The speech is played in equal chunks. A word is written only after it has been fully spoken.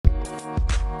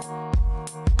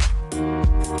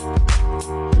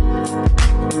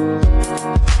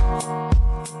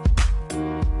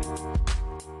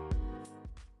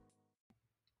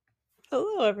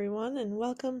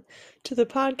welcome to the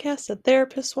podcast that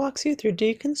therapist walks you through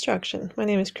deconstruction. My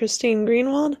name is Christine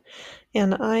Greenwald,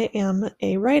 and I am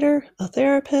a writer, a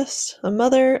therapist, a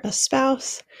mother, a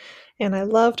spouse, and I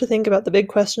love to think about the big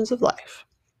questions of life.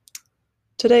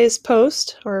 Today's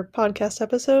post or podcast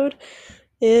episode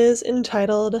is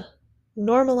entitled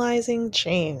Normalizing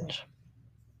Change.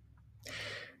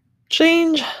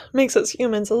 Change makes us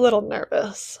humans a little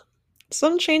nervous.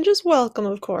 Some change is welcome,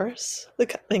 of course. The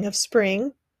coming of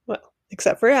spring, well,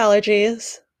 except for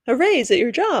allergies. A raise at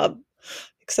your job,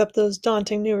 except those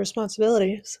daunting new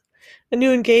responsibilities. A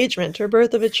new engagement or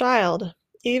birth of a child,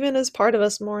 even as part of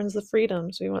us mourns the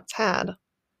freedoms we once had.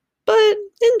 But,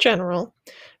 in general,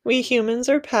 we humans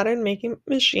are pattern-making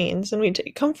machines, and we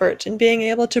take comfort in being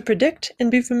able to predict and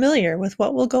be familiar with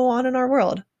what will go on in our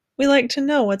world. We like to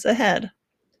know what's ahead.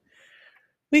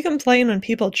 We complain when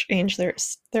people change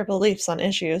their beliefs on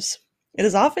issues. It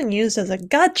is often used as a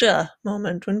gotcha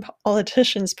moment when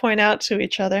politicians point out to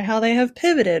each other how they have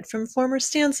pivoted from former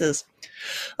stances.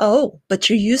 Oh, but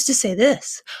you used to say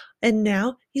this, and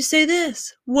now you say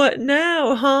this. What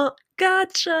now, huh?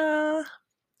 Gotcha!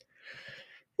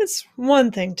 It's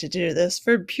one thing to do this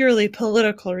for purely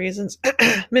political reasons.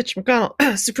 Mitch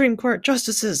McConnell, Supreme Court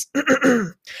justices.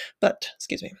 But,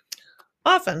 excuse me.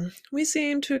 Often, we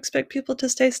seem to expect people to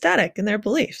stay static in their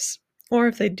beliefs, or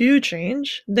if they do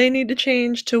change, they need to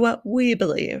change to what we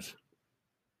believe.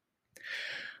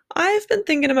 I've been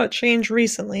thinking about change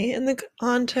recently in the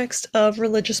context of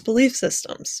religious belief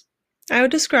systems. I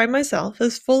would describe myself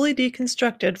as fully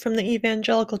deconstructed from the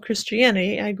evangelical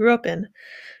Christianity I grew up in,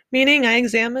 meaning I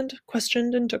examined,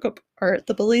 questioned, and took apart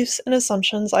the beliefs and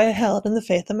assumptions I held in the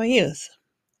faith of my youth.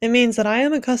 It means that I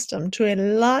am accustomed to a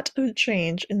lot of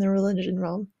change in the religion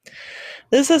realm.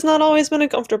 This has not always been a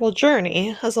comfortable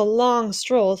journey, as a long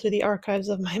stroll through the archives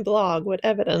of my blog would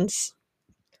evidence.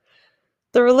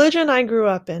 The religion I grew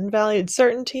up in valued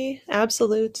certainty,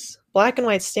 absolutes, black and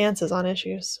white stances on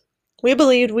issues. We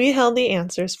believed we held the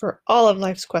answers for all of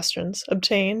life's questions,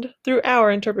 obtained through our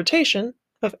interpretation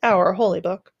of our holy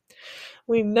book.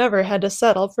 We never had to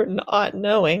settle for not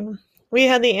knowing. We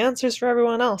had the answers for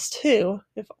everyone else, too,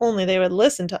 if only they would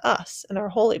listen to us and our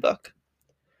holy book.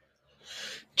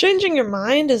 Changing your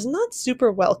mind is not super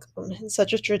welcome in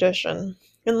such a tradition,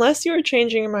 unless you are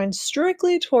changing your mind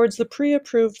strictly towards the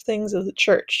pre-approved things of the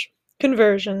church: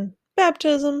 conversion,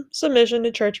 baptism, submission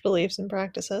to church beliefs and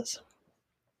practices.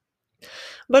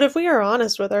 But if we are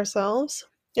honest with ourselves,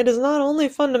 it is not only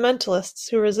fundamentalists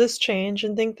who resist change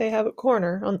and think they have a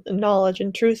corner on the knowledge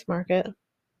and truth market.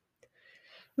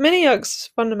 Many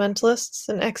ex-fundamentalists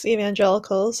and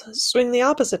ex-evangelicals swing the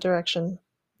opposite direction.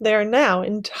 They are now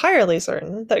entirely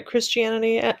certain that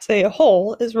Christianity as a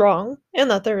whole is wrong and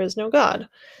that there is no God.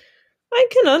 I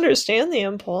can understand the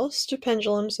impulse to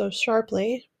pendulum so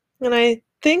sharply, and I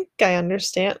think I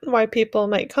understand why people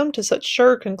might come to such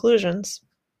sure conclusions.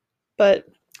 But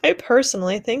I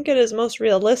personally think it is most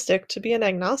realistic to be an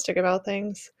agnostic about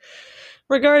things.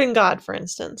 Regarding God, for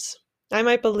instance. I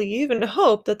might believe and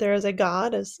hope that there is a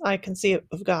God as I conceive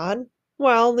of God,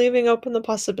 while leaving open the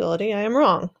possibility I am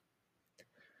wrong.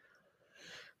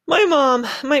 My mom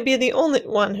might be the only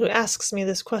one who asks me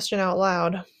this question out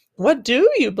loud. What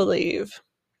do you believe?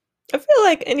 I feel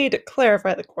like I need to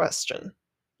clarify the question.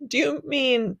 Do you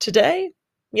mean today,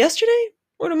 yesterday,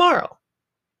 or tomorrow?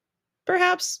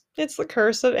 Perhaps it's the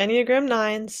curse of Enneagram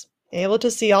 9s, able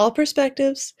to see all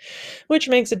perspectives, which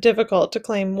makes it difficult to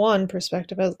claim one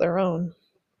perspective as their own.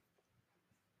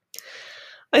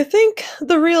 I think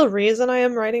the real reason I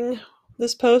am writing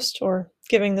this post, or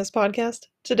giving this podcast,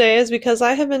 today is because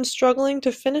I have been struggling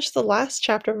to finish the last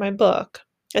chapter of my book,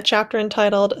 a chapter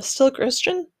entitled Still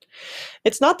Christian?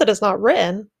 It's not that it's not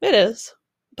written, it is,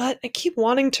 but I keep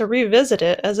wanting to revisit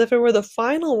it as if it were the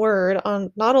final word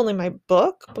on not only my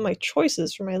book, but my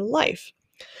choices for my life.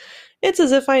 It's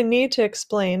as if I need to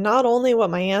explain not only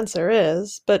what my answer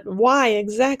is, but why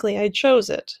exactly I chose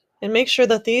it, and make sure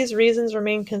that these reasons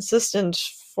remain consistent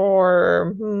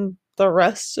for the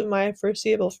rest of my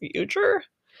foreseeable future.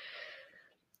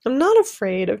 I'm not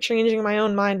afraid of changing my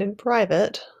own mind in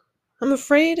private. I'm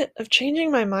afraid of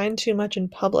changing my mind too much in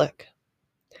public.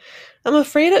 I'm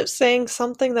afraid of saying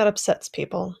something that upsets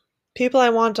people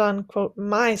I want on, quote,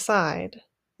 my side,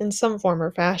 in some form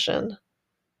or fashion.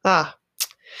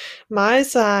 My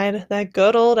side, that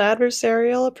good old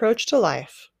adversarial approach to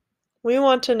life. We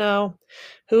want to know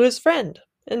who is friend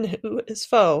and who is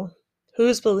foe,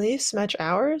 whose beliefs match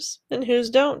ours and whose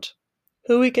don't,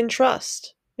 who we can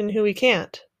trust and who we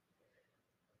can't.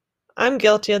 I'm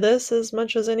guilty of this as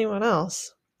much as anyone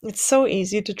else. It's so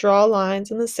easy to draw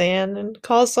lines in the sand and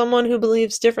call someone who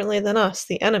believes differently than us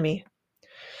the enemy.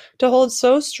 to hold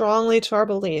so strongly to our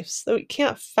beliefs that we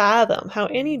can't fathom how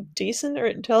any decent or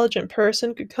intelligent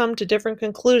person could come to different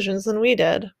conclusions than we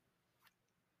did.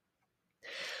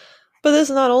 But this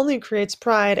not only creates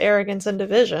pride, arrogance, and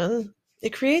division,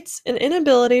 it creates an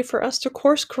inability for us to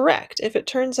course correct if it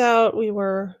turns out we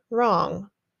were wrong.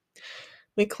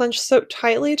 We clench so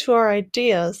tightly to our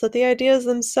ideas that the ideas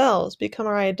themselves become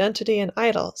our identity and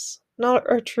idols, not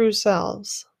our true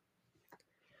selves.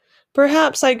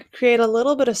 Perhaps I could create a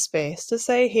little bit of space to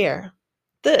say here,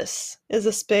 this is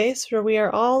a space where we are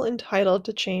all entitled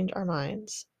to change our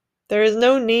minds. There is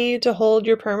no need to hold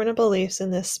your permanent beliefs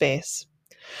in this space.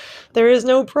 There is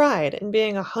no pride in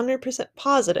being 100%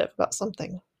 positive about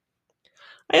something.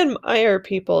 I admire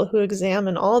people who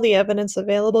examine all the evidence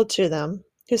available to them,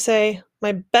 who say,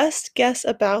 my best guess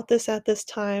about this at this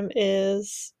time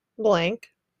is blank,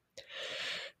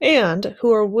 and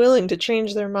who are willing to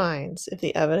change their minds if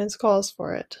the evidence calls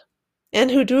for it,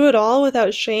 and who do it all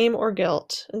without shame or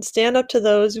guilt, and stand up to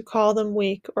those who call them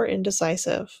weak or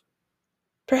indecisive.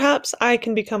 Perhaps I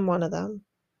can become one of them,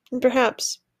 and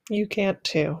perhaps you can't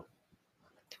too.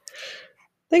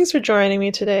 Thanks for joining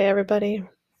me today, everybody.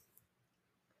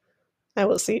 I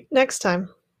will see you next time.